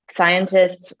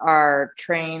Scientists are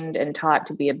trained and taught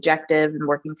to be objective and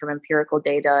working from empirical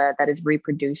data that is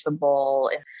reproducible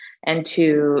and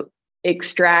to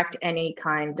extract any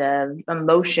kind of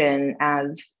emotion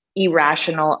as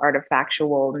irrational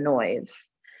artifactual noise.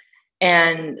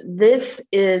 And this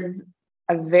is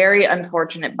a very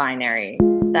unfortunate binary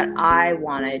that I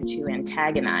wanted to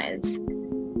antagonize.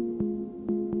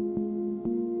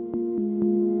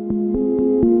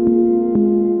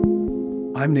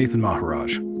 I'm Nathan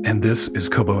Maharaj, and this is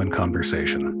Kobo in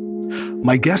Conversation.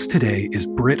 My guest today is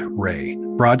Britt Wray,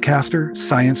 broadcaster,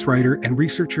 science writer, and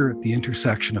researcher at the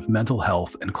intersection of mental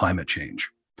health and climate change.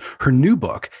 Her new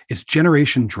book is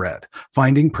Generation Dread: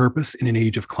 Finding Purpose in an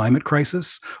Age of Climate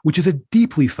Crisis, which is a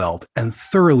deeply felt and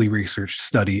thoroughly researched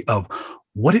study of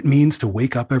what it means to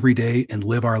wake up every day and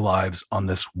live our lives on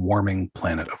this warming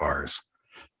planet of ours.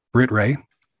 Britt Wray,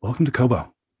 welcome to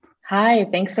Kobo. Hi,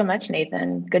 thanks so much,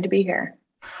 Nathan. Good to be here.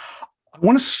 I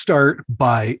want to start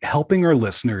by helping our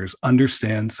listeners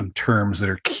understand some terms that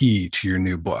are key to your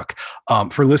new book.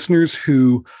 For listeners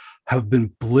who have been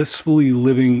blissfully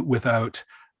living without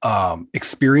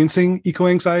experiencing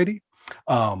eco-anxiety,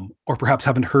 or perhaps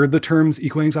haven't heard the terms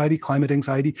eco-anxiety, climate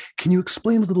anxiety, can you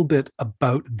explain a little bit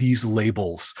about these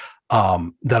labels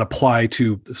that apply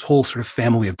to this whole sort of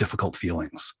family of difficult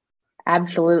feelings?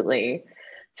 Absolutely.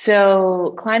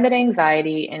 So climate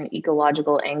anxiety and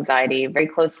ecological anxiety, very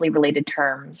closely related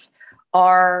terms,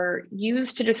 are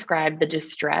used to describe the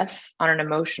distress on an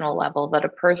emotional level that a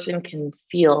person can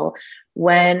feel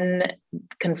when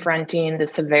confronting the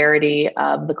severity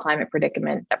of the climate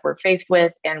predicament that we're faced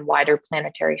with and wider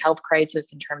planetary health crisis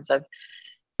in terms of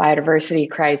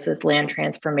biodiversity crisis, land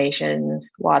transformation,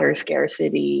 water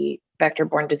scarcity,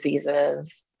 vector-borne diseases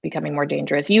becoming more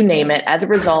dangerous, you name it, as a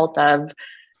result of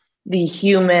the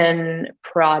human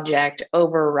project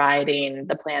overriding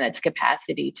the planet's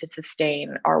capacity to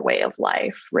sustain our way of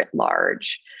life writ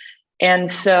large.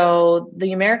 And so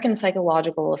the American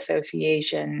Psychological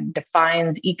Association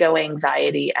defines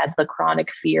eco-anxiety as the chronic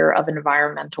fear of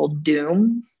environmental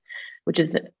doom, which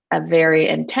is a very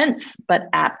intense but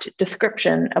apt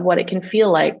description of what it can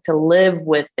feel like to live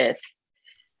with this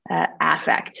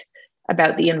affect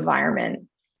about the environment.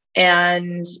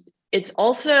 And it's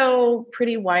also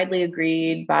pretty widely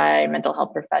agreed by mental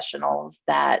health professionals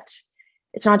that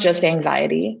it's not just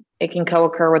anxiety. It can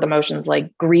co-occur with emotions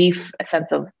like grief, a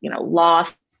sense of,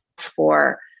 loss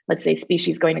for, let's say,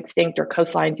 species going extinct or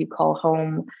coastlines you call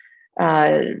home,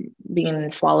 being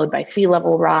swallowed by sea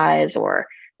level rise, or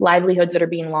livelihoods that are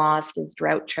being lost as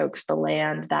drought chokes the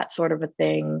land, that sort of a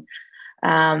thing.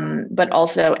 But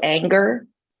also anger,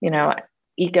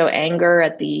 eco anger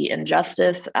at the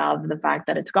injustice of the fact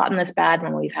that it's gotten this bad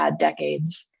when we've had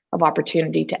decades of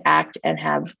opportunity to act and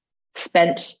have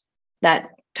spent that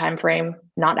time frame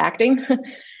not acting.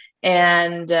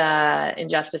 And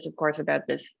injustice, of course, about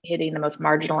this hitting the most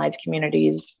marginalized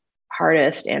communities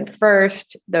hardest and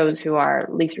first, those who are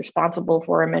least responsible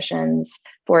for emissions,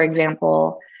 for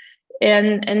example.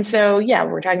 And so, yeah,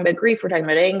 we're talking about grief, we're talking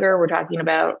about anger, we're talking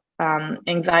about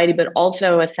anxiety, but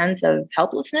also a sense of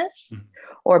helplessness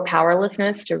or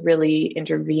powerlessness to really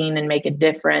intervene and make a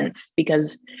difference,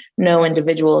 because no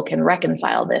individual can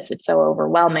reconcile this. It's so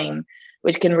overwhelming,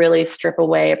 which can really strip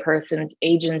away a person's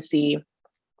agency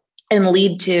and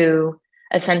lead to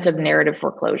a sense of narrative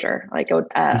foreclosure, like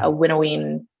a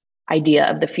winnowing idea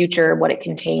of the future, what it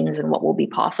contains and what will be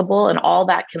possible. And all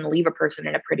that can leave a person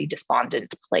in a pretty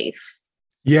despondent place.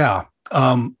 Yeah.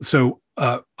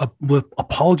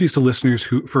 Apologies to listeners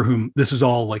for whom this is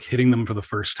all like hitting them for the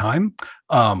first time.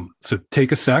 So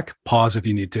take a sec, pause if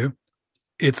you need to.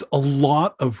 It's a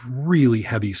lot of really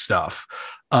heavy stuff.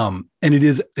 And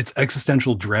it's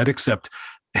existential dread, except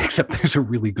there's a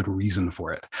really good reason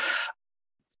for it.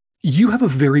 You have a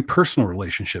very personal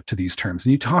relationship to these terms,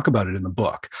 and you talk about it in the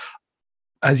book.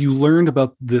 As you learned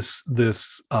about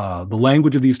the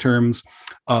language of these terms,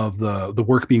 of the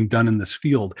work being done in this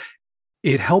field,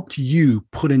 it helped you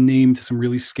put a name to some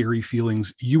really scary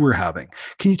feelings you were having.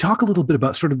 Can you talk a little bit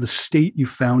about sort of the state you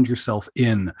found yourself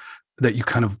in that you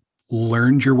kind of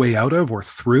learned your way out of or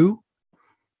through?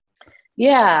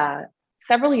 Yeah.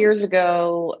 Several years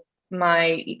ago,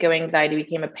 my eco-anxiety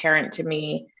became apparent to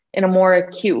me in a more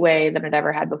acute way than it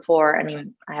ever had before. I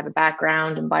mean, I have a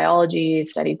background in biology,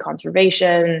 studied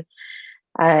conservation.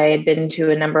 I had been to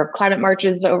a number of climate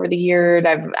marches over the years.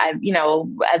 I've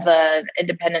as an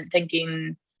independent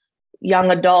thinking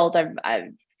young adult,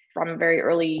 I've from very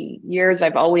early years,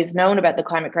 I've always known about the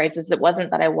climate crisis. It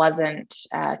wasn't that I wasn't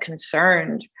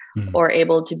concerned or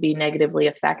able to be negatively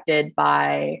affected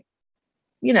by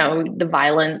the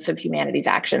violence of humanity's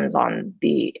actions on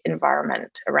the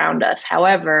environment around us.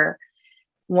 However,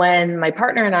 when my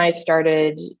partner and I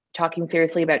started talking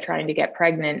seriously about trying to get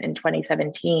pregnant in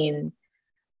 2017,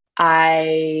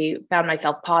 I found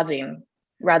myself pausing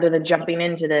rather than jumping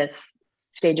into this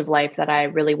stage of life that I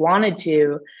really wanted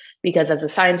to, because as a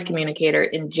science communicator,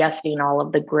 ingesting all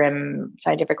of the grim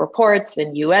scientific reports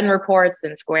and UN reports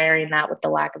and squaring that with the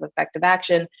lack of effective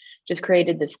action just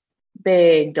created this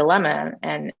big dilemma.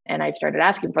 And I started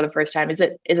asking for the first time, is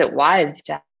it wise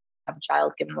to have a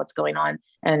child given what's going on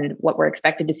and what we're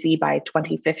expected to see by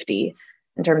 2050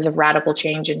 in terms of radical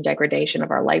change and degradation of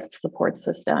our life support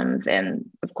systems? And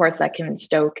of course, that can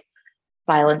stoke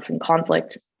violence and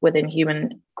conflict within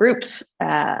human groups.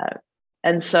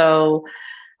 And so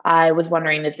I was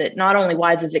wondering, is it not only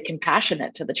wise, is it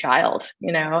compassionate to the child,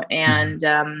 and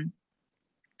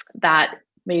that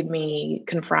made me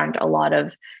confront a lot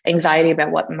of anxiety about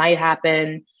what might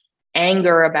happen,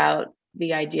 anger about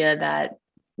the idea that,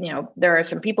 there are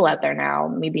some people out there now,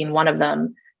 me being one of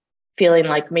them, feeling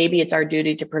like maybe it's our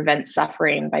duty to prevent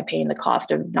suffering by paying the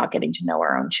cost of not getting to know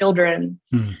our own children.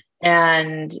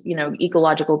 And,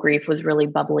 ecological grief was really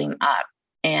bubbling up.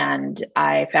 And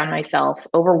I found myself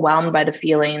overwhelmed by the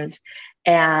feelings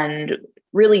and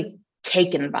really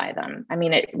taken by them. I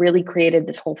mean, it really created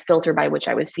this whole filter by which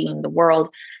I was seeing the world.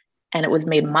 And it was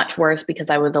made much worse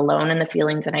because I was alone in the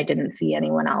feelings and I didn't see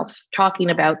anyone else talking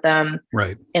about them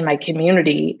in my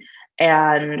community.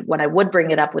 And when I would bring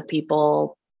it up with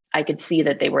people, I could see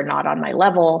that they were not on my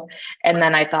level. And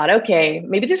then I thought, okay,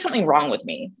 maybe there's something wrong with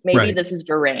me. Maybe this is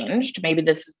deranged. Maybe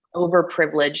this is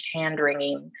overprivileged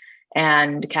hand-wringing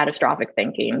and catastrophic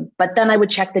thinking. But then I would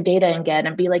check the data again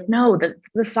and be like, no,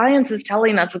 the science is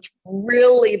telling us it's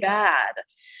really bad.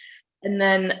 And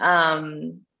then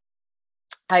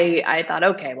I thought,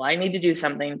 okay, well, I need to do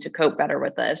something to cope better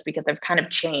with this because I've kind of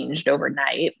changed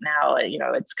overnight. Now,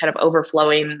 it's kind of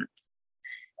overflowing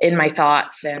in my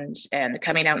thoughts and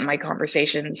coming out in my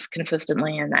conversations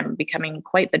consistently. And I'm becoming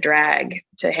quite the drag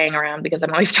to hang around because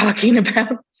I'm always talking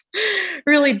about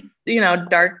really,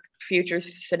 dark future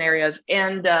scenarios.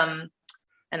 And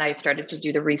I started to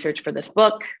do the research for this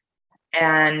book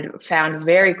and found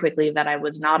very quickly that I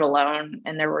was not alone.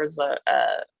 And there was a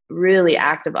really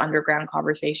active underground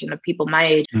conversation of people my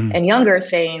age and younger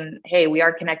saying, hey, we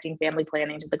are connecting family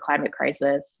planning to the climate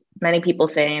crisis. Many people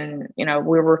saying,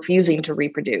 we're refusing to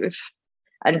reproduce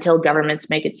until governments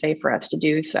make it safe for us to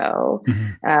do so.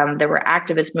 There were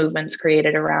activist movements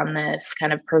created around this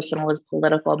kind of personal is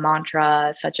political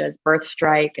mantra, such as Birth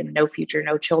Strike and No Future,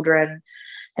 No Children.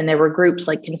 And there were groups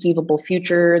like Conceivable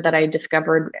Future that I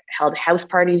discovered held house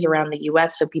parties around the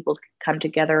US so people could come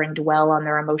together and dwell on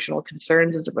their emotional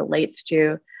concerns as it relates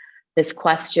to this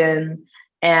question.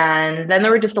 And then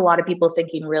there were just a lot of people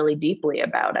thinking really deeply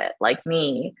about it, like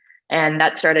me. And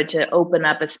that started to open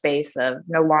up a space of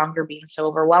no longer being so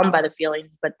overwhelmed by the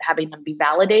feelings, but having them be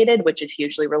validated, which is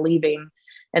hugely relieving.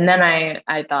 And then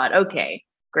I thought, okay,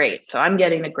 great. So I'm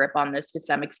getting a grip on this to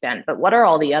some extent, but what are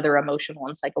all the other emotional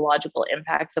and psychological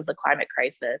impacts of the climate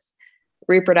crisis?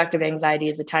 Reproductive anxiety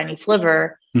is a tiny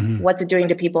sliver. What's it doing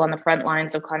to people on the front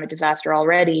lines of climate disaster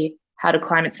already? How do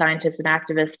climate scientists and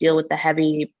activists deal with the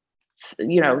heavy,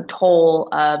 toll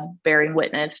of bearing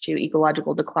witness to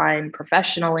ecological decline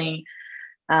professionally?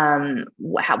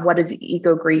 What does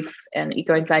eco grief and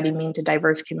eco anxiety mean to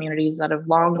diverse communities that have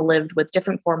long lived with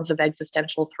different forms of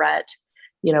existential threat?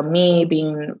 Me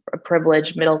being a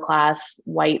privileged middle-class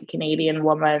white Canadian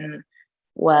woman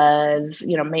was,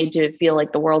 made to feel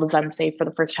like the world is unsafe for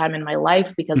the first time in my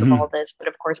life because of all this. But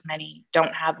of course, many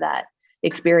don't have that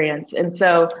experience. And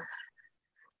so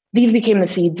these became the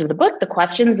seeds of the book, the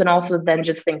questions, and also then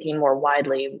just thinking more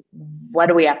widely, what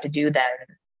do we have to do then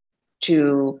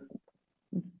to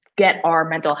get our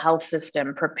mental health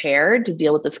system prepared to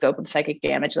deal with the scope of psychic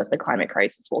damage that the climate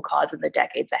crisis will cause in the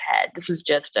decades ahead? This is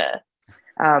just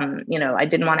I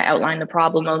didn't want to outline the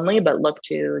problem only, but look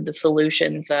to the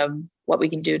solutions of what we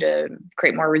can do to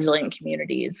create more resilient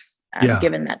communities,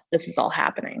 given that this is all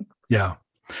happening. Yeah.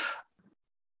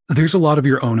 There's a lot of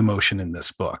your own emotion in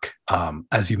this book,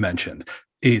 as you mentioned.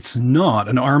 It's not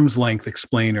an arm's length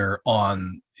explainer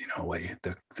on,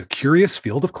 the curious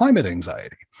field of climate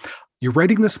anxiety. You're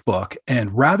writing this book,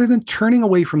 and rather than turning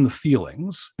away from the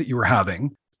feelings that you were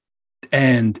having,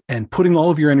 and putting all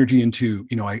of your energy into,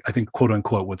 I think, quote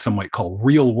unquote, what some might call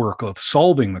real work of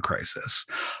solving the crisis,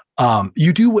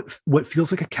 you do what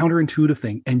feels like a counterintuitive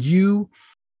thing, and you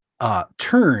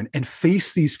turn and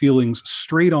face these feelings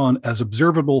straight on as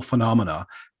observable phenomena,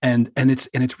 and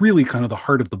it's really kind of the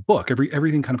heart of the book.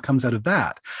 Everything kind of comes out of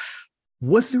that.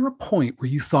 Was there a point where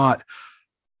you thought,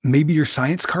 maybe your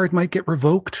science card might get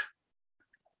revoked.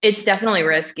 It's definitely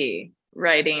risky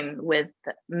writing with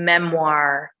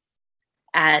memoir-esque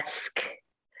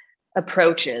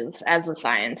approaches as a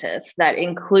scientist that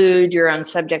include your own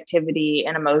subjectivity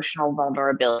and emotional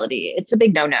vulnerability. It's a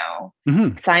big no-no.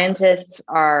 Mm-hmm. Scientists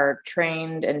are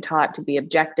trained and taught to be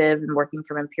objective and working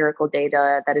from empirical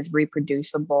data that is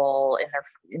reproducible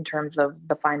in terms of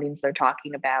the findings they're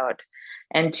talking about,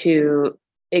 and to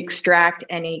extract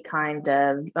any kind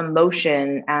of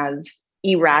emotion as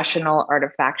irrational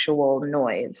artifactual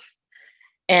noise.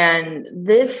 And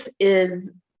this is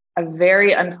a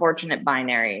very unfortunate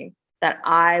binary that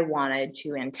I wanted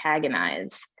to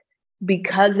antagonize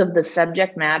because of the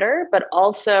subject matter, but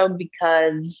also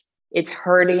because it's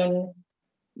hurting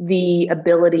the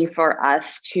ability for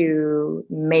us to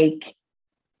make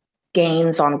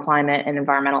gains on climate and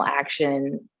environmental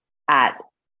action at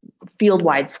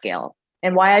field-wide scale.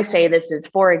 And why I say this is,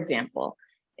 for example,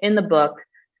 in the book,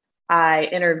 I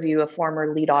interview a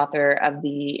former lead author of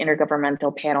the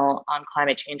Intergovernmental Panel on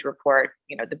Climate Change report,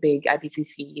 the big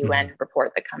IPCC UN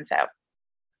report that comes out,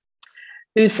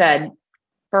 who said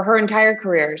for her entire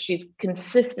career, she's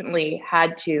consistently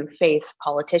had to face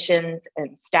politicians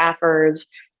and staffers,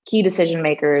 key decision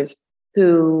makers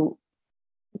who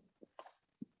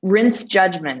rinse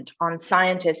judgment on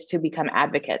scientists who become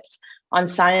advocates, on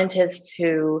scientists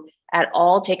who at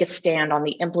all take a stand on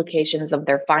the implications of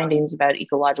their findings about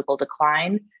ecological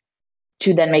decline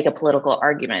to then make a political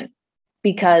argument.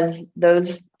 Because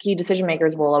those key decision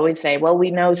makers will always say, well,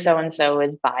 we know so-and-so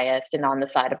is biased and on the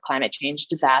side of climate change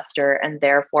disaster, and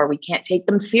therefore we can't take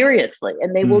them seriously.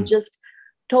 And they will just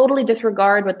totally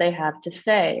disregard what they have to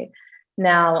say.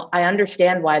 Now, I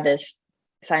understand why this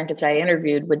scientist I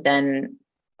interviewed would then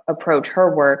approach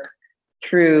her work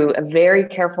through a very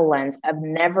careful lens of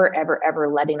never, ever, ever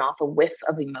letting off a whiff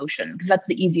of emotion, because that's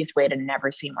the easiest way to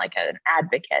never seem like an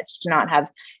advocate, to not have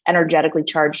energetically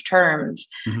charged terms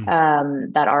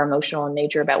that are emotional in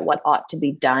nature about what ought to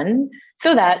be done,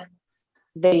 so that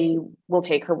they will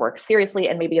take her work seriously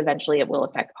and maybe eventually it will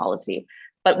affect policy.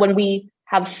 But when we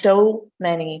have so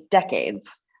many decades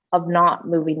of not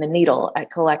moving the needle at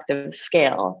collective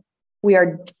scale, we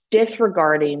are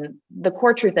disregarding the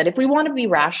core truth that if we want to be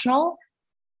rational,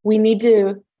 we need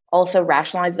to also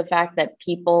rationalize the fact that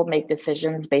people make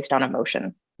decisions based on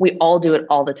emotion. We all do it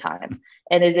all the time.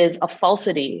 And it is a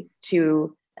falsity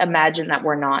to imagine that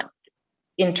we're not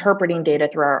interpreting data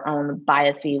through our own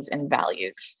biases and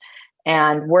values,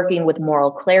 and working with moral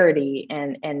clarity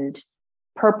and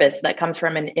purpose that comes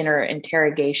from an inner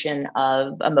interrogation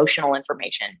of emotional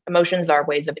information. Emotions are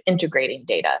ways of integrating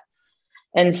data.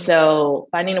 And so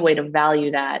finding a way to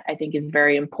value that, I think, is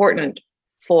very important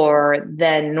for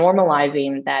then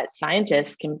normalizing that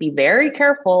scientists can be very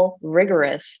careful,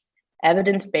 rigorous,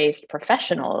 evidence-based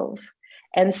professionals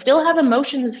and still have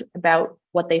emotions about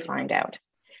what they find out,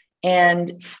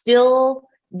 and still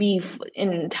be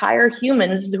entire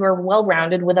humans who are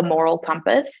well-rounded with a moral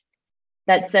compass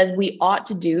that says we ought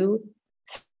to do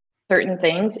certain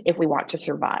things if we want to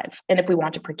survive and if we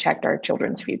want to protect our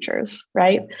children's futures,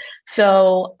 right?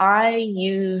 So I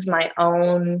use my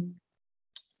own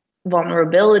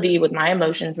vulnerability with my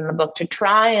emotions in the book to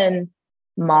try and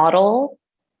model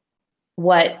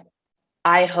what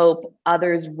I hope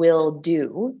others will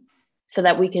do so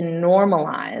that we can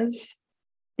normalize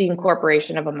the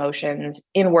incorporation of emotions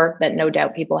in work that no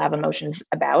doubt people have emotions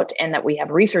about, and that we have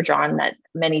research on that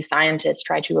many scientists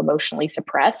try to emotionally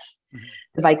suppress.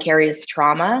 The vicarious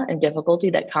trauma and difficulty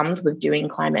that comes with doing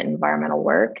climate and environmental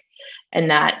work,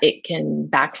 and that it can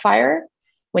backfire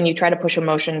when you try to push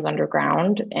emotions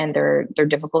underground and they're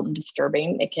difficult and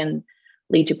disturbing. It can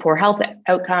lead to poor health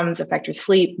outcomes, affect your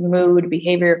sleep, mood,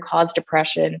 behavior, cause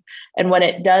depression. And when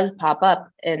it does pop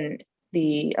up and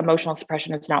the emotional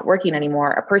suppression is not working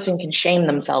anymore, a person can shame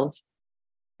themselves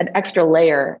an extra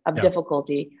layer of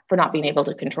difficulty for not being able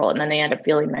to control it. And then they end up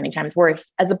feeling many times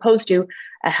worse, as opposed to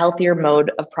a healthier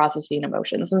mode of processing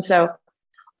emotions. And so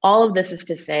all of this is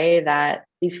to say that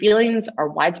these feelings are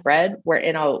widespread. We're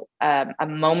in a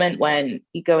moment when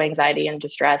eco anxiety and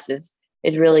distress is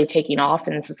really taking off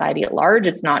in society at large.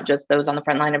 It's not just those on the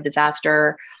front line of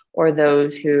disaster or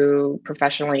those who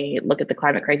professionally look at the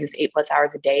climate crisis 8+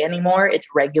 hours a day anymore. It's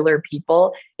regular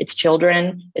people, it's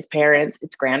children, it's parents,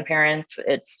 it's grandparents,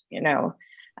 it's,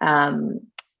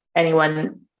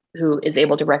 anyone who is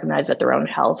able to recognize that their own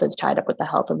health is tied up with the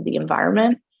health of the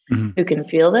environment, who can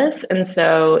feel this. And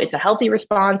so it's a healthy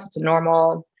response. It's a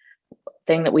normal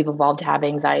thing that we've evolved to have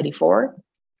anxiety for.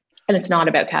 And it's not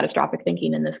about catastrophic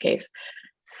thinking in this case.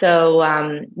 So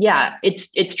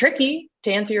it's tricky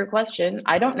to answer your question.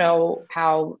 I don't know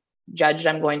how judged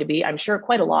I'm going to be? I'm sure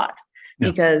quite a lot, Yeah.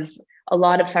 because a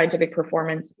lot of scientific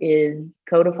performance is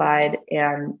codified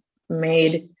and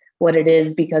made what it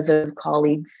is because of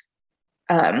colleagues,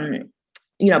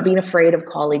 being afraid of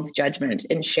colleagues' judgment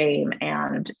and shame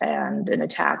and an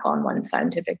attack on one's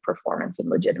scientific performance and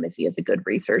legitimacy as a good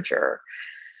researcher.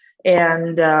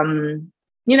 And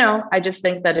I just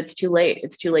think that it's too late.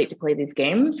 It's too late to play these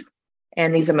games.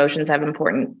 And these emotions have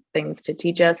important things to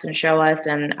teach us and show us.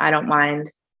 And I don't mind,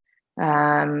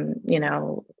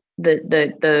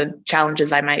 the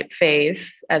challenges I might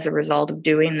face as a result of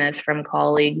doing this from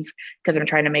colleagues, because I'm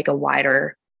trying to make a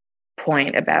wider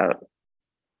point about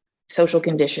social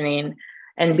conditioning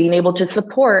and being able to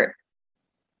support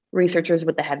researchers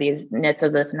with the heaviness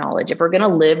of this knowledge. If we're going to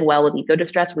live well with eco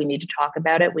distress, we need to talk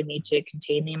about it. We need to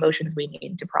contain the emotions. We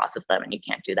need to process them. And you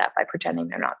can't do that by pretending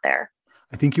they're not there.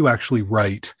 I think you actually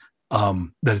write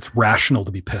that it's rational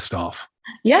to be pissed off.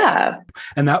 Yeah.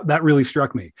 And that really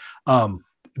struck me,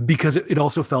 because it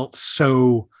also felt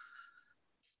so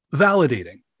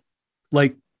validating.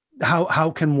 Like,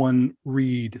 how can one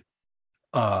read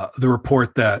the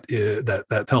report that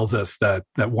tells us that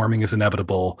warming is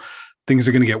inevitable, things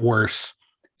are going to get worse,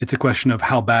 it's a question of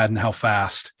how bad and how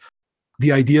fast.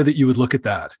 The idea that you would look at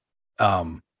that,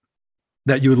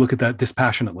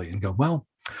 dispassionately and go, well,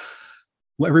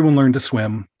 everyone learned to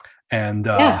swim, and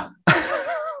we're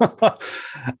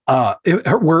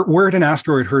at an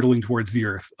asteroid hurtling towards the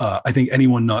Earth. I think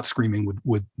anyone not screaming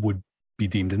would be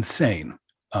deemed insane.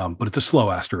 But it's a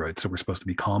slow asteroid, so we're supposed to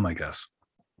be calm, I guess.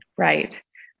 Right.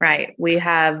 We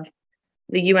have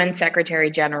the UN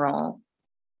Secretary General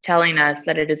telling us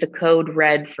that it is a code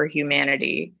red for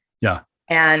humanity. Yeah.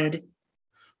 And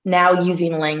now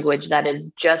using language that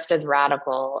is just as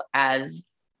radical as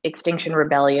Extinction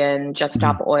Rebellion, Just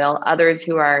Stop Oil, others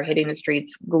who are hitting the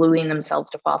streets, gluing themselves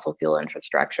to fossil fuel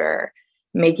infrastructure,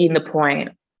 making the point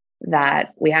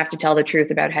that we have to tell the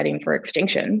truth about heading for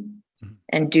extinction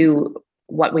and do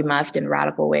what we must in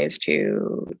radical ways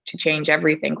to change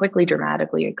everything quickly,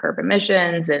 dramatically, and curb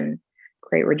emissions and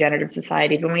create regenerative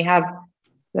societies. When we have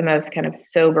the most kind of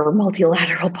sober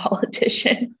multilateral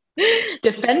politician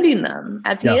defending them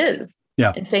as he is.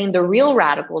 Yeah. And saying the real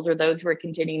radicals are those who are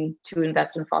continuing to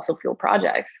invest in fossil fuel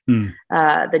projects,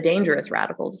 the dangerous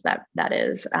radicals that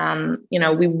is.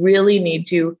 We really need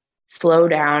to slow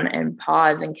down and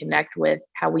pause and connect with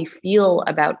how we feel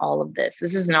about all of this.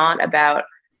 This is not about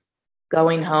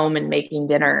going home and making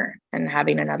dinner and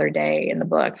having another day in the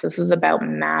books. This is about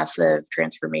massive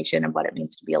transformation of what it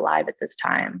means to be alive at this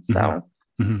time. So,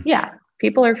 yeah,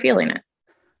 people are feeling it.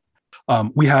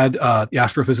 We had the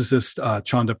astrophysicist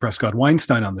Chanda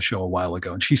Prescott-Weinstein on the show a while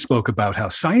ago, and she spoke about how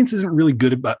science isn't really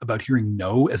good about hearing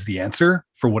no as the answer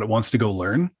for what it wants to go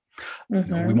learn.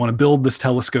 We want to build this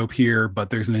telescope here, but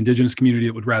there's an indigenous community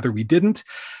that would rather we didn't.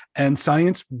 And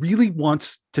science really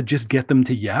wants to just get them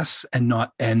to yes and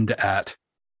not end at,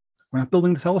 we're not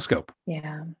building the telescope.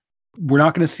 Yeah. We're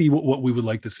not going to see what we would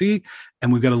like to see,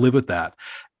 and we've got to live with that.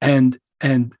 And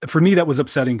for me, that was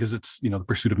upsetting because it's, the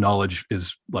pursuit of knowledge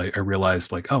is like, I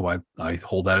realized like, oh, I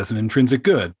hold that as an intrinsic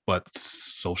good, but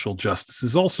social justice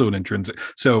is also an intrinsic.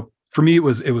 So for me, it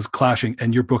was clashing.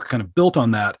 And your book kind of built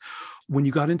on that. When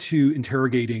you got into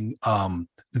interrogating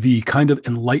the kind of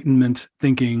Enlightenment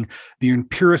thinking, the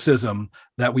empiricism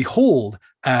that we hold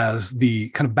as the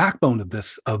kind of backbone of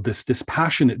this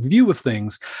dispassionate view of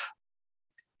things,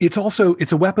 it's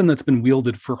a weapon that's been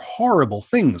wielded for horrible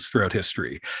things throughout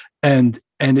history. And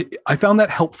I found that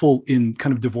helpful in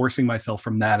kind of divorcing myself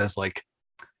from that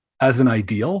as an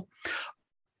ideal.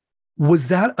 Was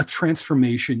that a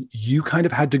transformation you kind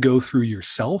of had to go through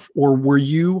yourself, or were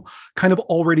you kind of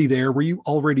already there? Were you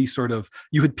already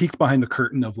you had peeked behind the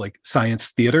curtain of like science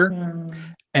theater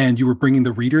and you were bringing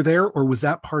the reader there, or was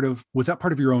that part of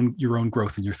your own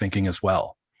growth in your thinking as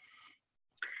well?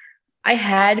 I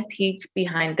had peeked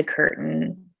behind the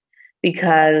curtain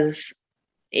because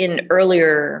in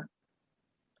earlier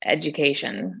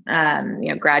education,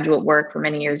 graduate work for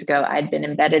many years ago, I'd been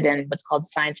embedded in what's called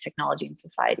science, technology, and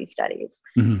society studies.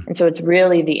 And so it's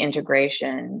really the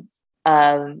integration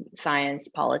of science,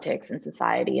 politics, and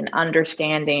society, and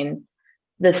understanding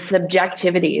the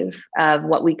subjectivities of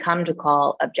what we come to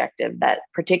call objective, that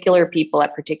particular people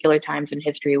at particular times in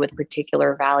history with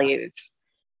particular values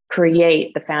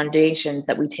create the foundations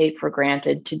that we take for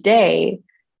granted today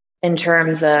in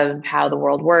terms of how the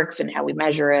world works and how we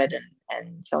measure it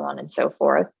and so on and so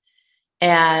forth.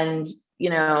 And,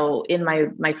 in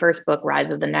my first book,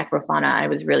 Rise of the Necrofauna, I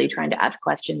was really trying to ask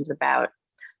questions about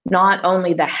not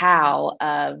only the how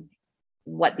of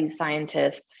what these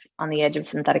scientists on the edge of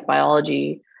synthetic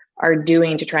biology are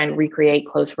doing to try and recreate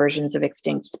close versions of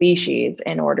extinct species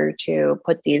in order to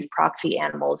put these proxy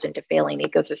animals into failing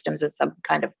ecosystems as some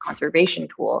kind of conservation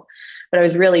tool. But I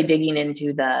was really digging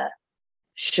into the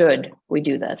should we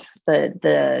do this,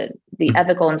 the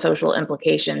ethical and social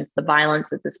implications, the violence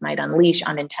that this might unleash,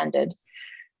 unintended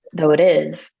though it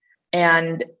is.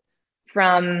 And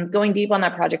from going deep on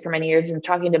that project for many years and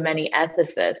talking to many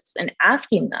ethicists and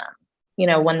asking them,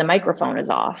 when the microphone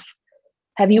is off,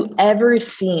 have you ever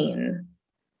seen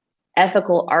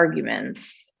ethical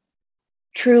arguments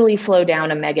truly slow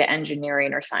down a mega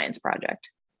engineering or science project?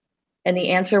 And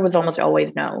the answer was almost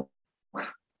always no.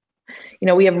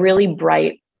 We have really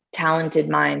bright, talented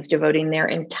minds devoting their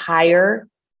entire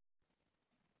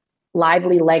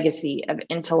lively legacy of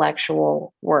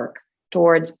intellectual work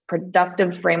towards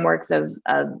productive frameworks of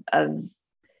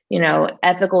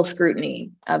ethical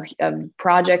scrutiny of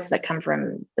projects that come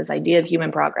from this idea of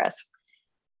human progress.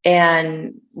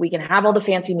 And we can have all the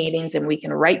fancy meetings and we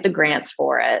can write the grants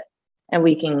for it and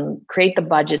we can create the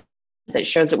budget that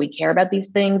shows that we care about these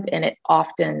things. And it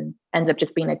often ends up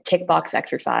just being a tick box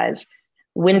exercise,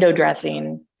 window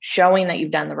dressing, showing that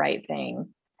you've done the right thing.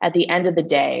 At the end of the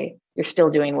day, you're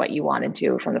still doing what you wanted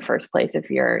to from the first place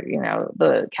if you're,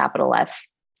 the capital S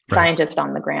scientist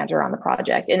on the grant or on the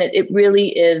project. And it really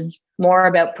is more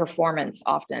about performance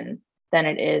often than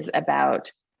it is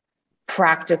about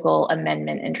practical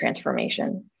amendment and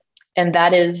transformation. And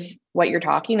that is what you're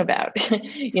talking about,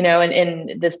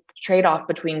 and this trade-off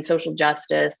between social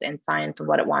justice and science and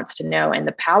what it wants to know, and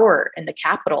the power and the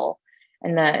capital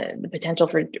and the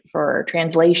potential for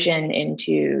translation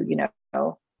into,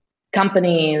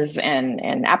 companies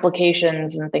and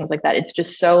applications and things like that. It's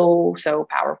just so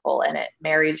powerful, and it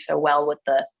marries so well with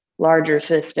the larger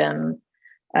system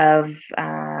of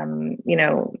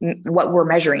what we're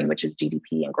measuring, which is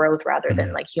GDP and growth rather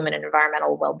than like human and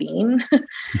environmental well-being.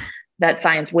 That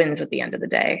science wins at the end of the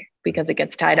day because it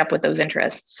gets tied up with those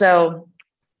interests. So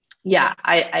yeah,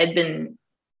 I had been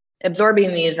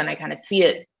absorbing these and I kind of see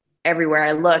it everywhere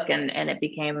I look, and it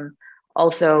became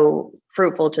also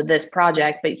fruitful to this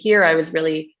project. But here I was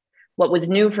really, what was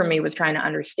new for me was trying to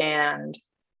understand,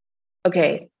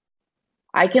 okay,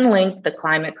 I can link the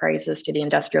climate crisis to the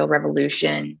Industrial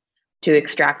Revolution, to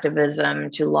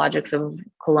extractivism, to logics of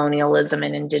colonialism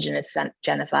and indigenous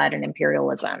genocide and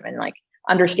imperialism, and like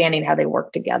understanding how they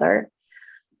work together.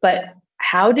 But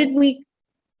how did we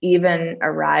even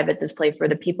arrive at this place where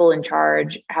the people in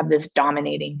charge have this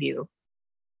dominating view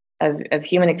of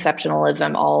human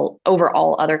exceptionalism over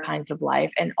all other kinds of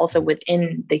life, and also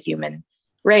within the human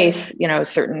race,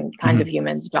 certain kinds of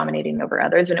humans dominating over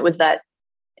others? And it was that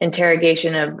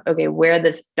interrogation of, okay, where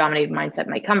this dominating mindset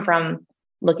might come from,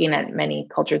 looking at many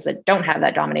cultures that don't have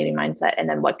that dominating mindset, and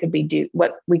then what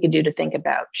we could do to think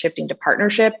about shifting to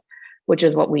partnership, which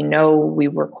is what we know we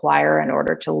require in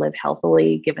order to live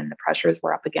healthily, given the pressures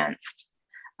we're up against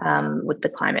with the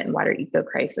climate and wider eco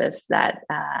crisis. That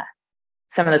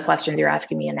some of the questions you're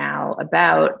asking me now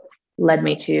about led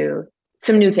me to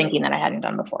some new thinking that I hadn't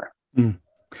done before.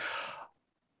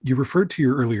 You referred to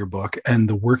your earlier book and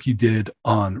the work you did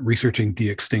on researching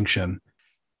de-extinction,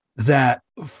 that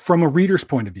from a reader's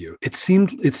point of view, it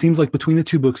seems like between the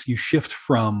two books, you shift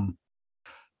from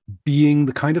being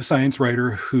the kind of science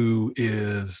writer who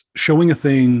is showing a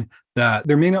thing that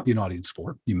there may not be an audience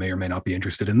for. You may or may not be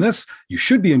interested in this. You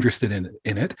should be interested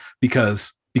in it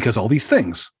because all these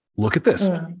things. Look at this.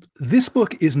 This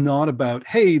book is not about,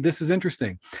 hey, this is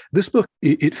interesting. This book,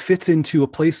 it fits into a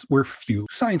place where few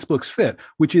science books fit,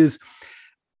 which is,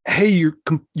 hey,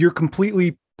 you're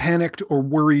completely panicked or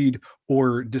worried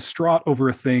or distraught over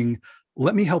a thing.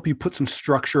 Let me help you put some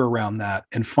structure around that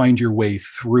and find your way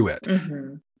through it.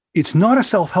 It's not a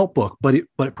self-help book, but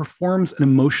it performs an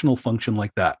emotional function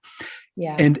like that.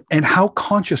 Yeah. And how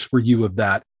conscious were you of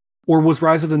that? Or was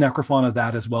Rise of the Necrofauna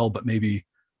that as well, but maybe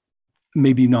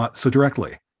not so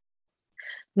directly?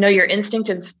 No, your instinct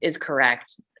is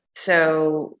correct.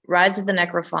 So Rise of the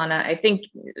Necrofauna, I think,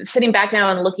 sitting back now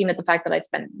and looking at the fact that I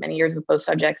spent many years with both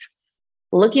subjects,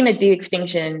 looking at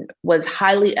de-extinction was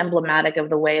highly emblematic of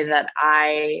the way that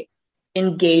I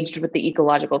engaged with the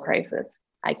ecological crisis.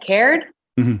 I cared.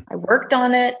 I worked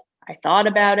on it. I thought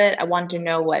about it. I wanted to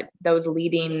know what those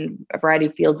leading a variety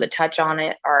of fields that touch on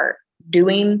it are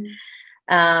doing.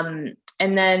 And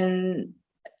then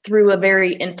through a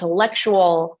very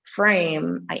intellectual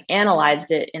frame, I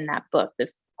analyzed it in that book,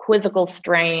 this quizzical,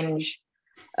 strange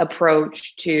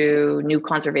approach to new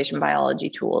conservation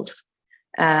biology tools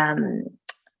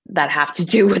that have to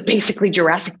do with basically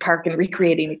Jurassic Park and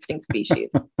recreating extinct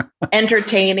species.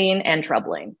 Entertaining and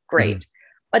troubling. Great.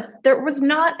 but there was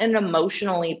not an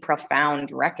emotionally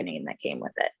profound reckoning that came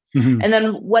with it. Mm-hmm. And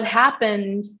then what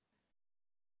happened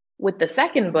with the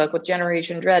second book, with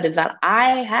Generation Dread, is that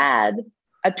I had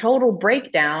a total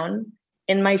breakdown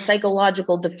in my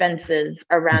psychological defenses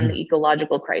around the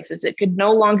ecological crisis. It could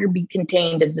no longer be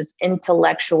contained as this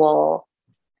intellectual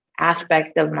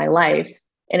aspect of my life,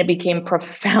 and it became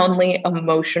profoundly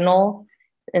emotional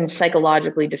and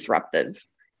psychologically disruptive.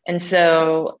 And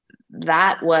so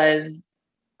that was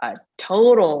a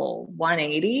total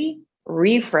 180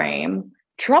 reframe.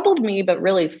 Troubled me, but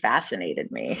really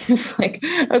fascinated me. It's like,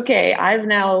 okay, I've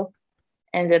now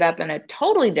ended up in a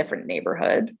totally different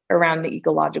neighborhood around the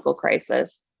ecological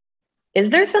crisis.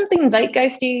 Is there something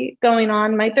zeitgeisty going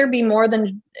on? Might there be more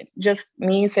than just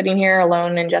me sitting here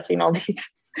alone ingesting all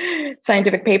these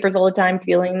scientific papers all the time,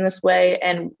 feeling this way?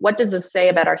 And what does this say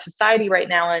about our society right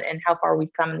now, and how far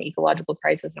we've come in the ecological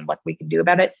crisis and what we can do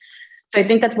about it? So I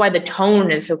think that's why the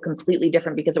tone is so completely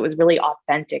different, because it was really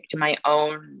authentic to my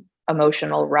own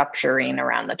emotional rupturing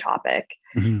around the topic.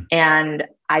 Mm-hmm. And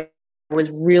I was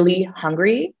really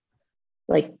hungry.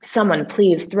 Like, someone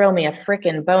please throw me a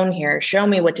freaking bone here. Show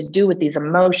me what to do with these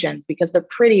emotions, because they're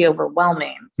pretty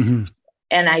overwhelming. Mm-hmm.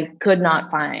 And I could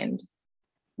not find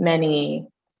many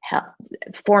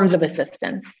forms of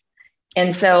assistance.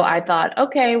 And so I thought,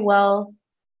 okay, well,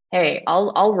 hey,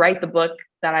 I'll write the book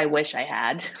that I wish I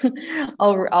had.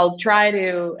 I'll try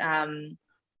to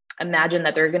imagine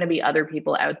that there are going to be other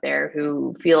people out there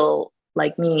who feel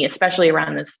like me, especially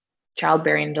around this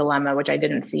childbearing dilemma, which I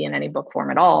didn't see in any book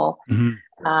form at all.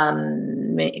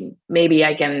 Mm-hmm. Maybe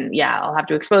I can, I'll have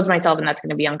to expose myself, and that's going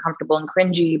to be uncomfortable and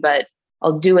cringy, but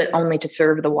I'll do it only to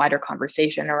serve the wider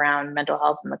conversation around mental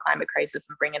health and the climate crisis,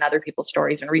 and bring in other people's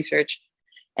stories and research.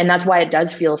 And that's why it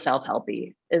does feel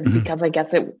self-helpy, is Mm-hmm. because I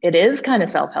guess it is kind of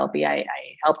self-helpy. I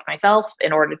helped myself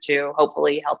in order to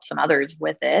hopefully help some others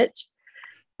with it.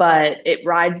 But it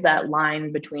rides that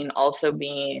line between also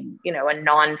being, a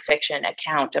nonfiction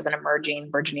account of an emerging,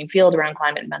 burgeoning field around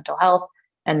climate and mental health,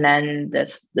 and then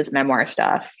this memoir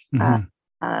stuff.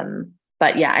 Mm-hmm.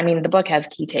 But yeah, I mean, the book has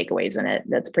key takeaways in it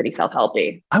that's pretty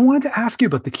self-helpy. I wanted to ask you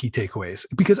about the key takeaways,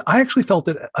 because I actually felt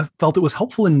it was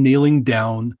helpful in nailing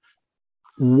down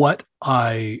what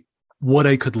I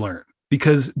could learn.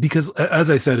 Because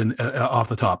as I said off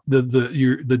the top,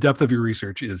 the depth of your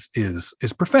research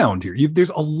is profound here.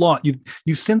 There's a lot.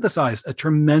 You've synthesized a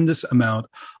tremendous amount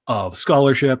of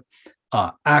scholarship,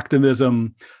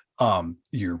 activism.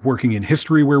 You're working in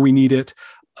history where we need it.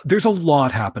 There's a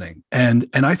lot happening, and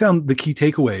I found the key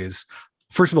takeaways,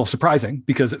 first of all, surprising,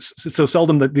 because it's so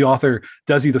seldom that the author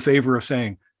does you the favor of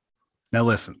saying, "Now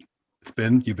listen,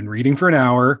 you've been reading for an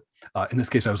hour." In this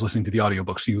case, I was listening to the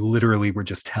audiobook, so you literally were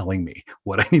just telling me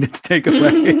what I needed to take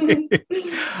away.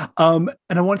 And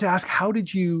I wanted to ask, how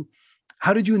did you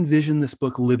envision this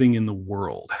book living in the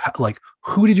world? Like,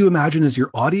 who did you imagine as your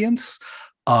audience?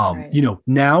 Right.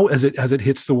 Now as it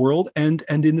hits the world, and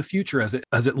in the future as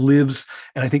it lives,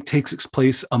 and I think takes its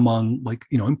place among,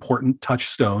 important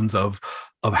touchstones of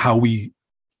how we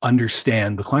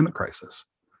understand the climate crisis.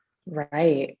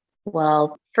 Right.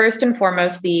 Well, first and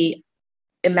foremost, the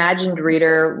imagined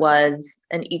reader was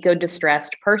an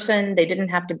eco-distressed person. They didn't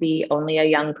have to be only a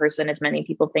young person, as many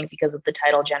people think, because of the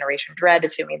title Generation Dread,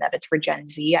 assuming that it's for Gen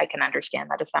Z. I can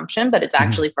understand that assumption, but it's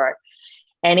actually for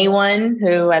anyone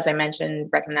who, as I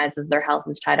mentioned, recognizes their health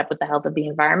is tied up with the health of the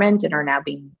environment and are now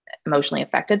being emotionally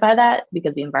affected by that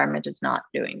because the environment is not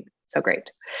doing so great.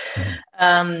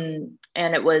 And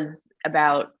it was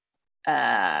about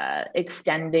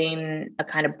extending a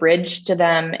kind of bridge to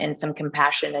them, and some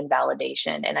compassion and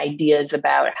validation and ideas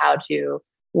about how to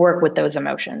work with those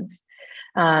emotions.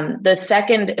 The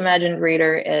second imagined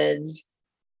reader is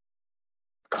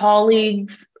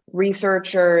colleagues,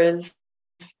 researchers,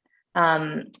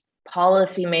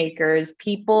 policymakers,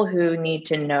 people who need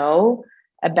to know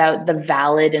about the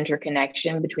valid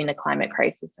interconnection between the climate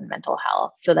crisis and mental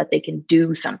health, so that they can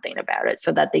do something about it,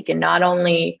 so that they can not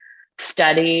only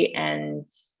study and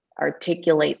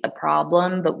articulate the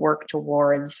problem, but work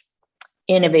towards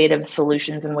innovative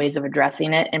solutions and ways of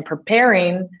addressing it, and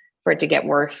preparing for it to get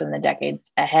worse in the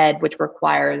decades ahead, which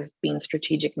requires being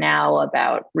strategic now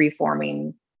about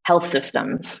reforming health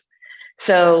systems.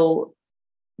 So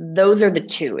those are the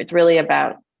two. It's really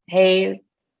about, hey,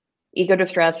 eco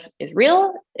distress is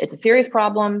real. It's a serious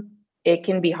problem. It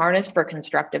can be harnessed for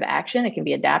constructive action. It can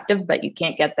be adaptive, but you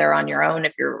can't get there on your own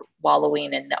if you're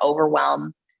wallowing in the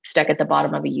overwhelm, stuck at the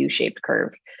bottom of a U-shaped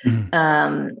curve.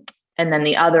 And then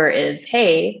the other is,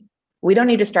 hey, we don't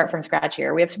need to start from scratch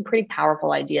here. We have some pretty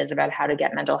powerful ideas about how to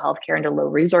get mental health care into low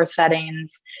resource settings.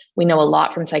 We know a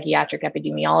lot from psychiatric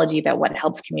epidemiology about what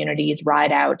helps communities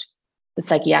ride out the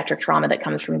psychiatric trauma that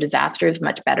comes from disasters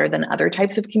much better than other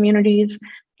types of communities.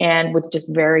 And with just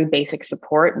very basic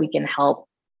support, we can help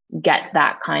get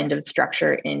that kind of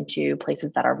structure into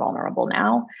places that are vulnerable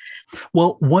now.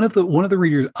 Well, one of the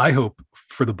readers I hope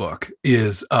for the book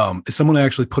is someone I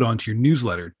actually put onto your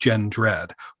newsletter, Jen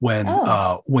Dredd,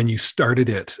 when you started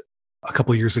it a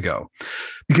couple of years ago,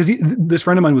 because this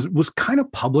friend of mine was kind of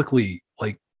publicly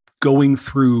like going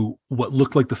through what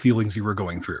looked like the feelings you were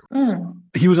going through.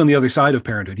 He was on the other side of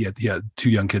parenthood. He had two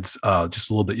young kids, just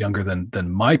a little bit younger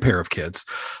than my pair of kids.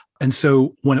 And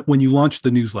so when you launched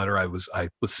the newsletter, I was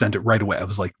sent it right away. I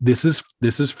was like, this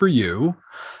is for you.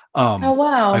 Oh,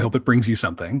 wow. I hope it brings you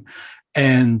something.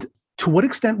 And to what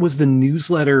extent was the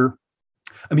newsletter?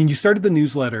 I mean, you started the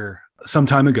newsletter some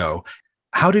time ago.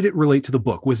 How did it relate to the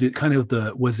book? Was it kind of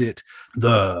the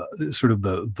sort of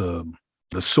the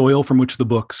soil from which the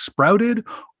book sprouted,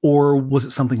 or was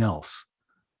it something else?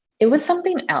 It was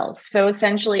something else. So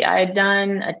essentially, I had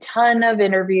done a ton of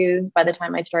interviews by the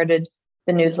time I started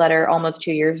the newsletter almost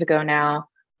 2 years ago now.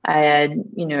 I had,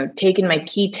 taken my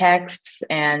key texts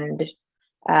and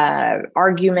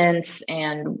arguments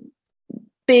and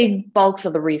big bulks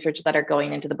of the research that are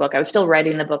going into the book. I was still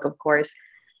writing the book, of course.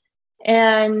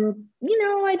 And,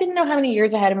 I didn't know how many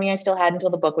years ahead of me I still had until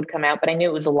the book would come out, but I knew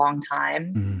it was a long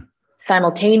time. Mm-hmm.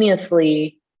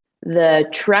 Simultaneously, the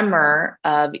tremor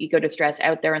of eco-distress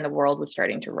out there in the world was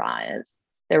starting to rise.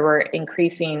 There were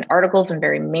increasing articles in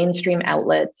very mainstream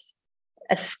outlets,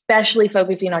 especially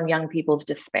focusing on young people's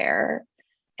despair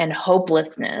and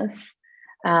hopelessness.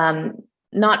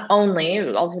 Not only,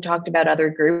 we also talked about other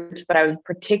groups, but I was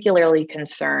particularly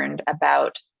concerned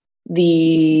about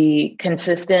the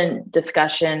consistent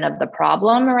discussion of the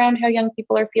problem around how young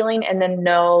people are feeling, and then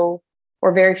no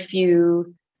or very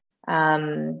few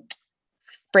framings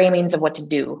of what to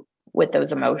do with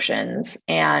those emotions.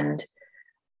 And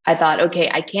I thought, okay,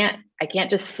 I can't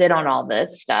just sit on all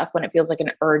this stuff when it feels like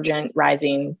an urgent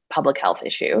rising public health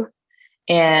issue.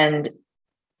 And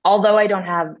although I don't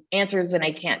have answers and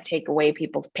I can't take away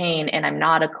people's pain, and I'm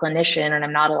not a clinician and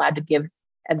I'm not allowed to give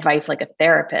advice like a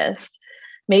therapist,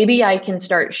 maybe I can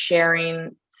start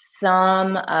sharing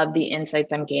some of the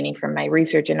insights I'm gaining from my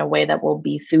research in a way that will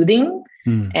be soothing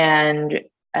and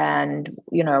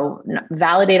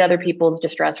validate other people's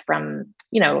distress from,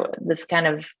 this kind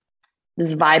of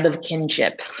this vibe of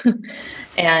kinship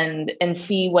and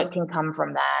see what can come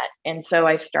from that. And so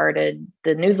I started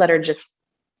the newsletter just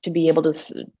to be able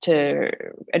to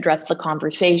address the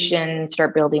conversation,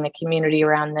 start building a community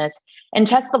around this, and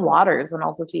test the waters, and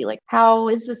also see, like, how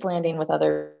is this landing with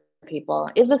other people?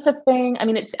 Is this a thing? I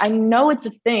mean, I know it's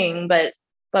a thing, but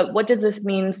what does this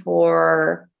mean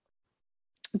for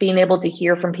being able to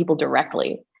hear from people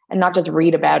directly and not just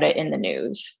read about it in the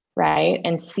news, right?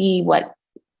 And see what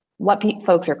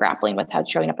folks are grappling with, how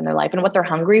it's showing up in their life, and what they're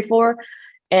hungry for.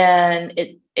 And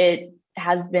it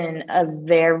has been a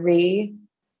very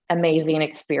amazing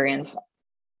experience.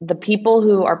 The people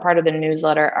who are part of the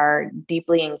newsletter are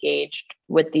deeply engaged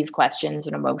with these questions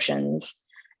and emotions,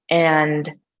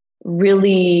 and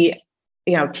really,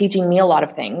 teaching me a lot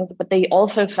of things, but they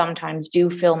also sometimes do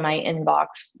fill my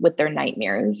inbox with their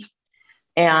nightmares.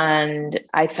 And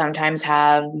I sometimes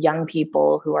have young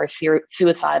people who are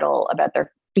suicidal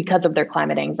because of their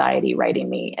climate anxiety writing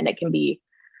me, and it can be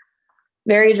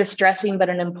very distressing, but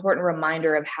an important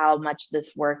reminder of how much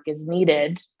this work is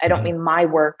needed. I don't mean my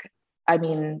work. I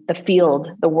mean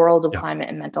the world of climate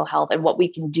and mental health, and what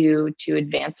we can do to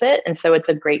advance it. And so it's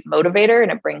a great motivator,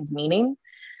 and it brings meaning.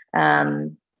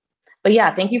 But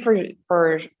yeah, thank you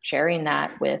for sharing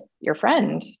that with your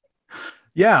friend.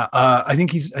 Yeah, I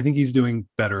think he's doing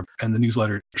better, and the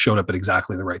newsletter showed up at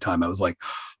exactly the right time. I was like,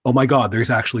 oh my God,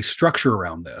 there's actually structure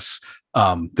around this.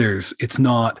 It's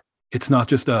not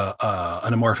just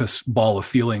an amorphous ball of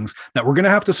feelings that we're going to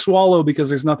have to swallow because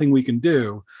there's nothing we can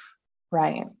do.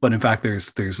 Right. But in fact,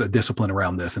 there's a discipline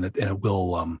around this, and it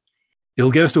will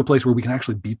it'll get us to a place where we can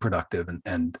actually be productive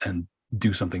and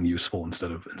do something useful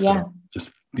instead of just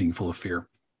being full of fear.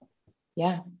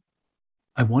 Yeah.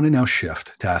 I want to now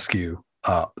shift to ask you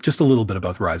just a little bit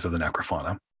about the rise of the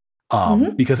Necrofauna.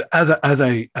 Because as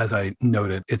I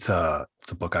noted, it's a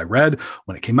book I read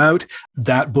when it came out.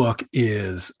 That book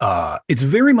is it's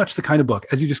very much the kind of book,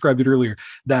 as you described it earlier,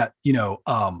 that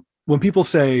when people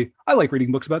say, I like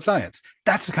reading books about science,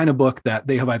 that's the kind of book that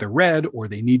they have either read or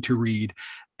they need to read.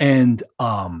 And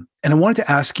I wanted to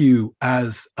ask you,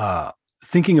 as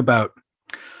thinking about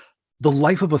the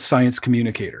life of a science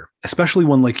communicator, especially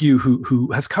one like you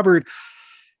who has covered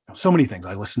so many things.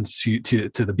 I listened to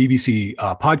the BBC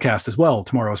podcast as well,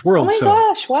 Tomorrow's World. Oh my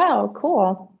gosh! Wow,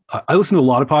 cool. I listen to a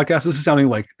lot of podcasts. This is sounding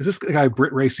like, is this guy a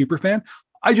Brit Ray super fan?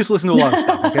 I just listen to a lot of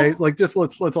stuff. Okay, like just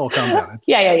let's all calm down.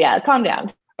 Yeah. Calm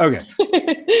down. Okay.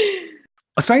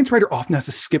 A science writer often has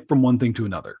to skip from one thing to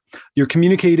another. You're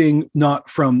communicating not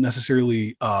from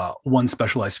necessarily one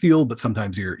specialized field, but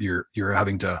sometimes you're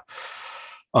having to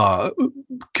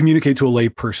communicate to a lay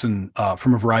person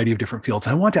from a variety of different fields.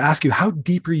 And I want to ask you, how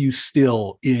deep are you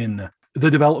still in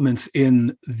the developments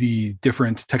in the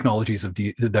different technologies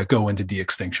that go into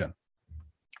de-extinction?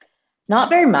 Not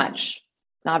very much.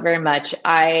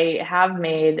 I have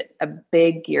made a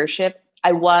big gear shift.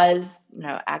 I was,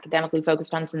 academically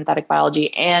focused on synthetic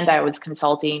biology, and I was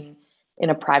consulting in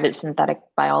a private synthetic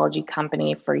biology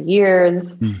company for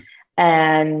years.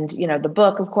 And, the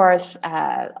book, of course,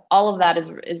 all of that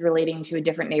is relating to a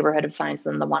different neighborhood of science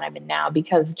than the one I'm in now,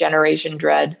 because Generation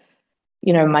Dread,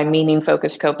 my meaning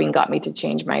focused coping got me to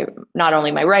change not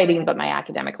only my writing, but my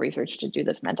academic research to do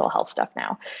this mental health stuff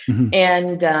now.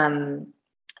 And,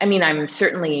 I'm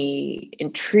certainly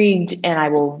intrigued, and I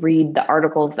will read the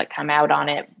articles that come out on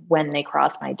it when they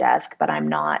cross my desk, but I'm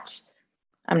not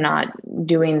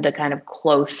doing the kind of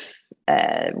close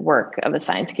work of a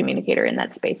science communicator in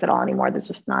that space at all anymore. There's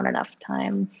just not enough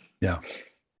time. Yeah.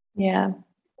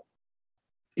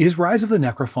 Is Rise of the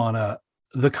Necrofauna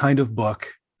the kind of book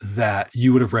that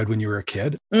you would have read when you were a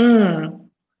kid?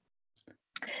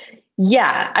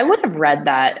 Yeah, I would have read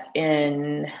that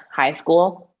in high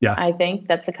school. Yeah. I think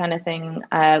that's the kind of thing,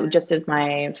 just as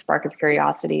my spark of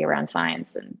curiosity around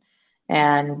science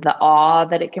and the awe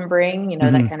that it can bring,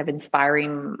 that kind of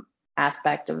inspiring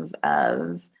aspect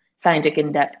of scientific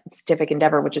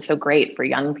endeavor, which is so great for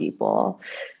young people,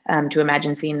 to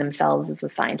imagine seeing themselves as a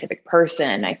scientific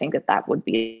person. I think that would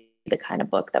be the kind of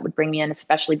book that would bring me in,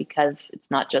 especially because it's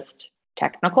not just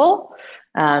technical,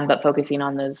 but focusing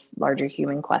on those larger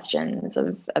human questions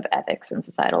of ethics and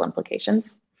societal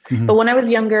implications. But when I was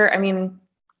younger,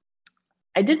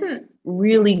 I didn't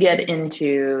really get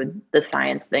into the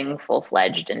science thing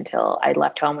full-fledged until I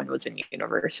left home and was in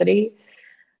university.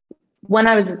 When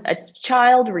I was a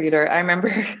child reader, I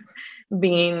remember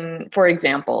being, for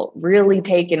example, really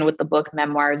taken with the book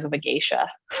Memoirs of a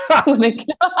Geisha.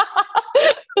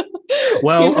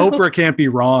 Well, Oprah can't be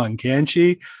wrong, can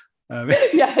she?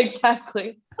 Yeah,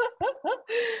 exactly.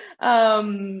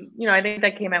 I think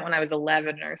that came out when I was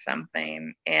 11 or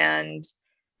something. And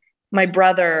my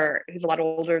brother, who's a lot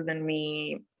older than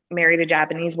me, married a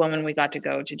Japanese woman. We got to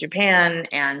go to Japan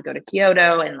and go to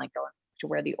Kyoto and go to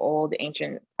where the old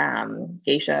ancient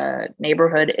geisha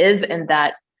neighborhood is. And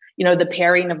that, the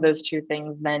pairing of those two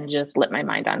things then just lit my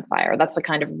mind on fire. That's the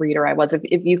kind of reader I was.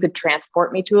 If you could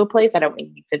transport me to a place, I don't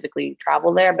mean you physically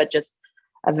travel there, but just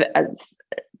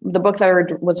the books I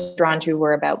was drawn to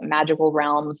were about magical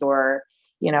realms or,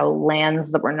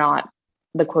 lands that were not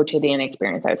the quotidian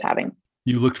experience I was having.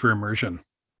 You looked for immersion.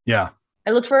 Yeah.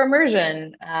 I looked for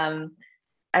immersion. I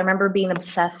remember being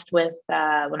obsessed with,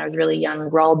 when I was really young,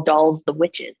 Roald Dahl's The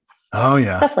Witches. Oh,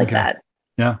 yeah. Stuff like that.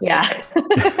 Yeah. Yeah.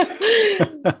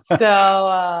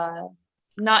 So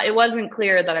it wasn't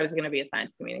clear that I was going to be a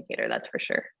science communicator. That's for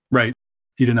sure. Right.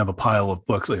 You didn't have a pile of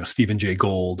books, Stephen Jay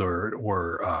Gould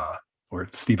or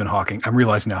Stephen Hawking. I'm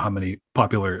realizing now how many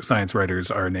popular science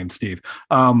writers are named Steve.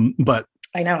 But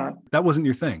I know that wasn't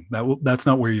your thing. That's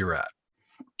not where you're at.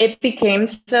 It became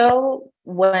so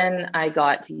when I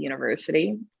got to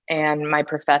university, and my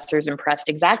professors impressed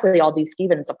exactly all these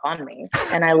Stevens upon me,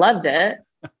 and I loved it.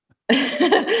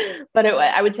 But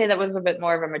I would say that was a bit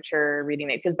more of a mature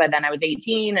reading age, because by then I was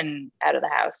 18 and out of the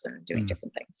house and doing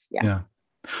different things. Yeah.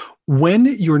 When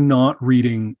you're not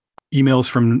reading emails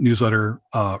from newsletter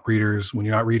readers, when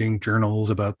you're not reading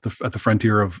journals about at the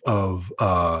frontier of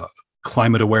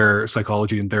climate aware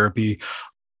psychology and therapy,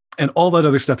 and all that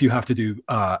other stuff you have to do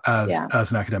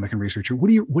as an academic and researcher, what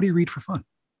do you read for fun?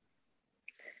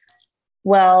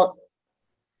 Well,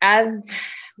 as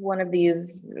one of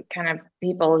these kind of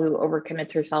people who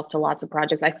overcommits herself to lots of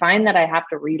projects, I find that I have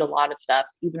to read a lot of stuff,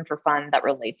 even for fun, that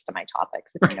relates to my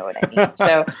topics, if you know what I mean.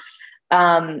 So,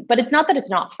 but it's not that it's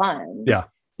not fun. Yeah.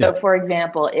 So, for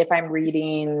example, if I'm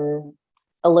reading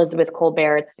Elizabeth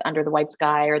Colbert's Under the White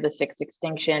Sky or The Sixth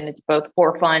Extinction, it's both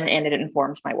for fun and it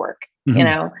informs my work.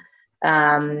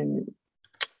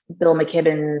 Bill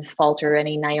McKibben's Falter,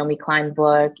 any Naomi Klein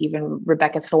book, even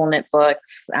Rebecca Solnit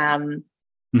books,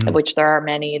 of which there are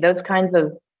many. Those kinds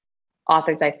of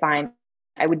authors I find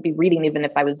I would be reading even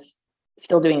if I was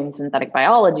still doing synthetic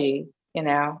biology,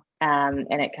 And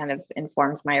it kind of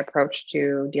informs my approach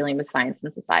to dealing with science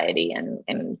and society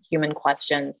and human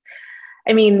questions.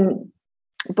 I mean,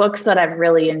 books that I've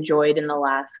really enjoyed in the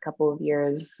last couple of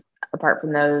years, apart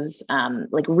from those,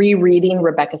 like rereading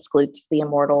Rebecca Skloot's The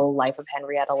Immortal Life of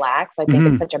Henrietta Lacks. I think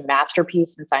it's such a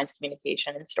masterpiece in science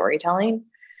communication and storytelling.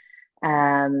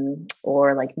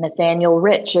 Or like Nathaniel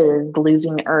Rich's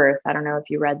Losing Earth. I don't know if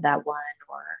you read that one,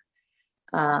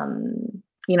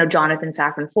 or Jonathan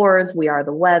Safran Foer's We Are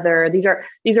the Weather. These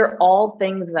are all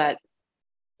things that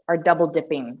are double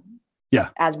dipping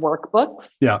as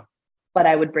workbooks. Yeah. But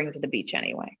I would bring to the beach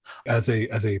anyway. As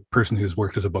a person who's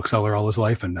worked as a bookseller all his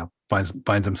life and now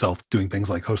finds himself doing things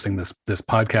like hosting this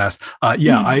podcast,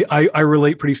 I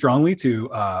relate pretty strongly to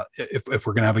if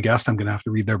we're gonna have a guest, I'm gonna have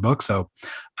to read their book. So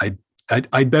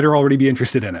I'd better already be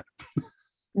interested in it.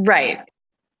 Right.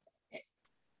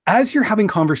 As you're having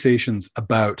conversations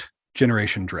about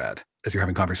Generation Dread, as you're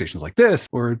having conversations like this,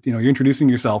 or you're introducing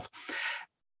yourself,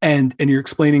 and you're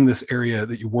explaining this area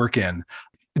that you work in.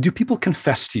 Do people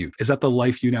confess to you? Is that the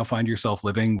life you now find yourself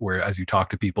living, where as you talk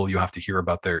to people, you have to hear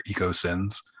about their eco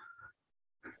sins?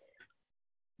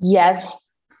 Yes.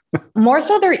 More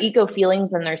so their eco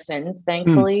feelings than their sins,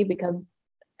 thankfully, because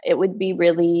it would be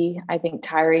really, I think,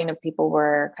 tiring if people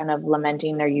were kind of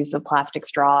lamenting their use of plastic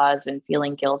straws and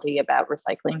feeling guilty about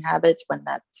recycling habits when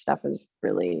that stuff is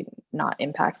really not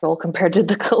impactful compared to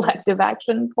the collective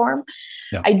action form.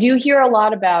 Yeah. I do hear a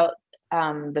lot about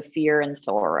the fear and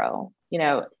sorrow.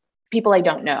 People I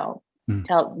don't know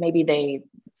maybe they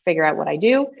figure out what I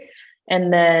do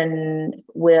and then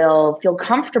will feel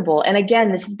comfortable. And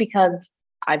again, this is because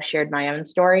I've shared my own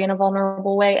story in a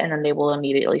vulnerable way, and then they will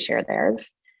immediately share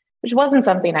theirs, which wasn't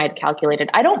something I had calculated.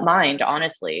 I don't mind,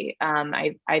 honestly.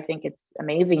 I think it's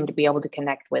amazing to be able to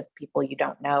connect with people you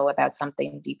don't know about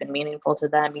something deep and meaningful to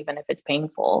them, even if it's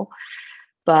painful.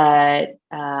 But,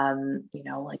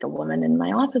 like a woman in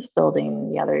my office building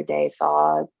the other day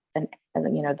saw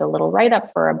the little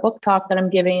write-up for a book talk that I'm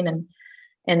giving.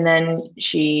 And then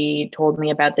she told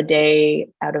me about the day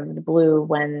out of the blue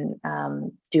when,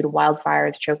 due to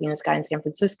wildfires choking the sky in San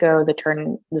Francisco,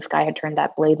 the sky had turned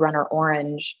that Blade Runner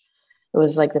orange. It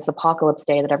was like this apocalypse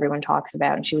day that everyone talks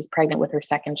about. And she was pregnant with her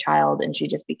second child, and she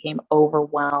just became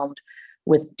overwhelmed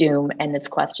with doom and this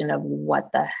question of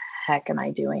what the heck am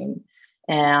I doing?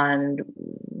 And,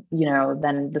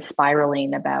 then the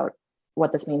spiraling about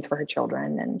what this means for her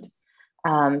children.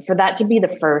 And for that to be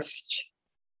the first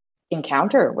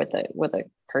encounter with a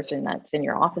person that's in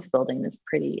your office building is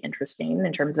pretty interesting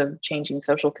in terms of changing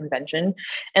social convention.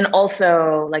 And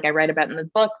also, like I write about in the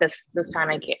book, this time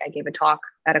I gave a talk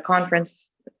at a conference,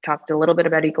 talked a little bit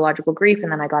about ecological grief,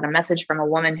 and then I got a message from a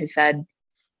woman who said,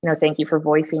 thank you for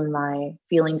voicing my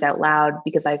feelings out loud,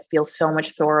 because I feel so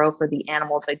much sorrow for the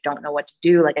animals. I don't know what to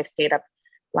do. Like I stayed up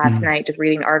last night just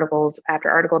reading articles after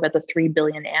article about the 3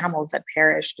 billion animals that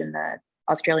perished in the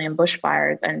Australian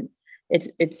bushfires. And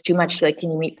it's too much. Like,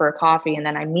 can you meet for a coffee? And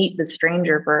then I meet the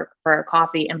stranger for a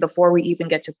coffee. And before we even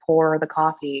get to pour the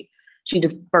coffee, she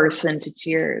just bursts into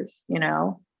tears,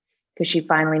 because she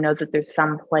finally knows that there's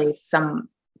some place, for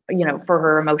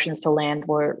her emotions to land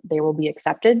where they will be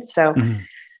accepted. So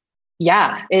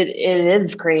it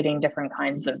is creating different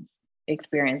kinds of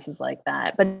experiences like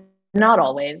that, but not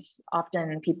always.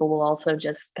 Often people will also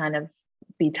just kind of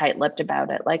be tight-lipped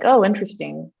about it. Like, oh,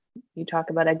 interesting. You talk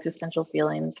about existential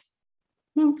feelings.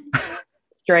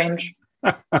 Strange.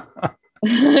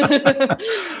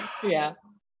 Yeah.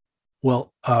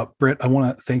 Well, Britt, I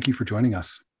want to thank you for joining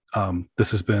us.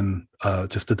 This has been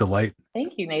just a delight.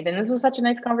 Thank you, Nathan. This was such a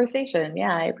nice conversation.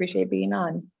 Yeah, I appreciate being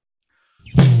on.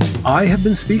 I have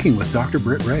been speaking with Dr.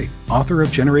 Britt Wray, author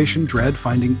of Generation Dread: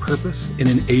 Finding Purpose in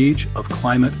an Age of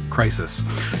Climate Crisis.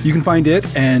 You can find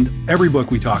it and every book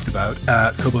we talked about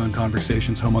at Kobo and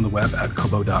Conversations, home on the web at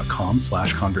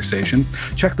kobo.com/conversation.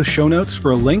 Check the show notes for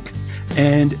a link,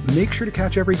 and make sure to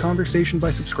catch every conversation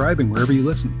by subscribing wherever you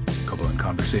listen. Kobo and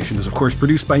Conversation is, of course,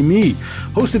 produced by me,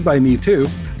 hosted by me too.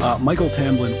 Michael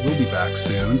Tamblin will be back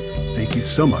soon. Thank you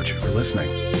so much for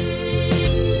listening.